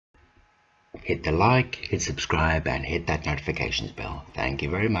hit the like, hit subscribe, and hit that notifications bell. Thank you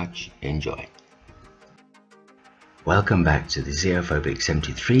very much. Enjoy. Welcome back to the Xeophobic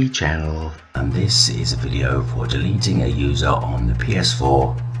 73 channel, and this is a video for deleting a user on the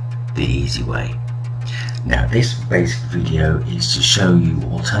PS4 the easy way. Now, this basic video is to show you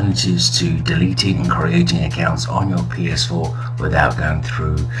alternatives to deleting and creating accounts on your PS4 without going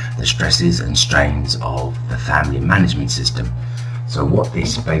through the stresses and strains of the family management system. So what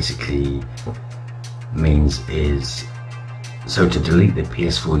this basically means is, so to delete the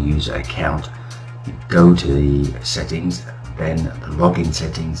PS4 user account, you go to the settings, then the login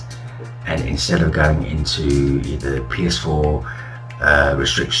settings, and instead of going into either PS4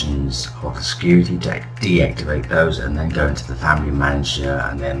 restrictions or the security, to deactivate those and then go into the family manager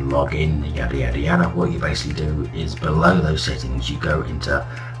and then log in, yada yada yada, what you basically do is below those settings you go into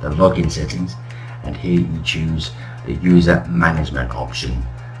the login settings, and here you choose the user management option.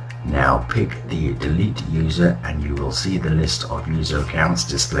 Now pick the delete user and you will see the list of user accounts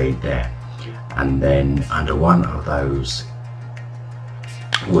displayed there, and then under one of those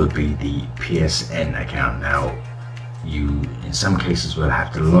will be the PSN account. Now you in some cases will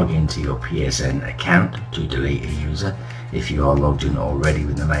have to log into your PSN account to delete a user. If you are logged in already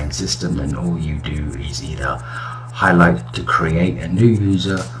with the main system, then all you do is either highlight to create a new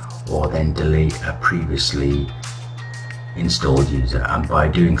user or then delete a previously installed user, and by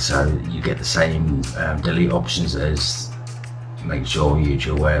doing so you get the same delete options. As make sure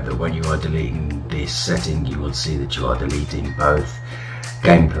you're aware that when you are deleting this setting, you will see that you are deleting both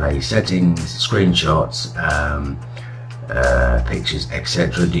gameplay settings, screenshots, pictures,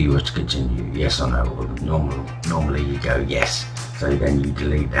 etc. Do you wish to continue? Yes or no? Normally you go yes, so then you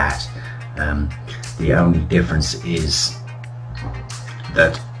delete that. The only difference is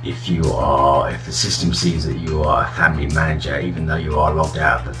that if the system sees that you are a family manager, even though you are logged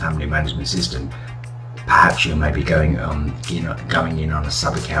out of the family management system, perhaps you may be going in on a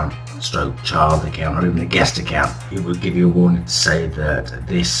sub account, stroke child account, or even a guest account, it will give you a warning to say that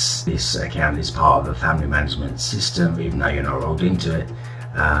this account is part of the family management system, even though you're not logged into it.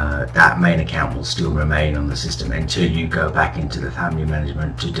 That main account will still remain on the system until you go back into the family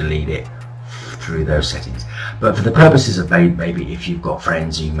management to delete it through those settings. But for the purposes of maybe if you've got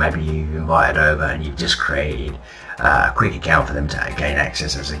friends who maybe you've invited over and you've just created a quick account for them to gain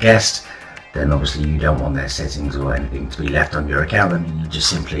access as a guest, then obviously you don't want their settings or anything to be left on your account, and you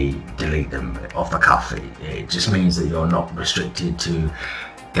just simply delete them off the cuff. It just means that you're not restricted to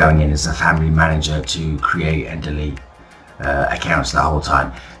going in as a family manager to create and delete accounts the whole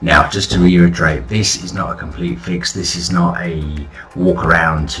time. Now, just to reiterate, this is not a complete fix. This is not a walk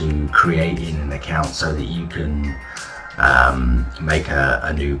around to creating an account so that you can make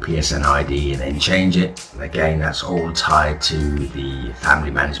a new PSN ID and then change it. Again, that's all tied to the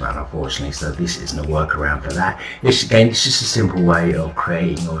family management, unfortunately, so this isn't a workaround for that. It's just a simple way of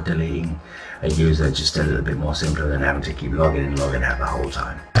creating or deleting a user, just a little bit more simpler than having to keep logging in and logging out the whole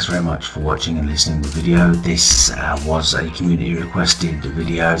time. Thanks very much for watching and listening to the video. This was a community requested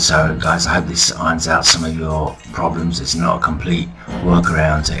video, so guys, I hope this irons out some of your problems. It's not a complete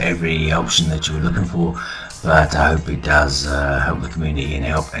workaround to every option that you were looking for, but I hope it does help the community and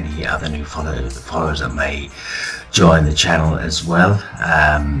help any other new followers that may join the channel as well.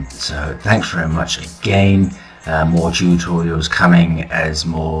 So thanks very much again. More tutorials coming as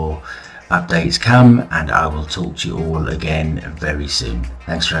more updates come, and I will talk to you all again very soon.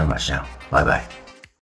 Thanks very much now. Bye bye.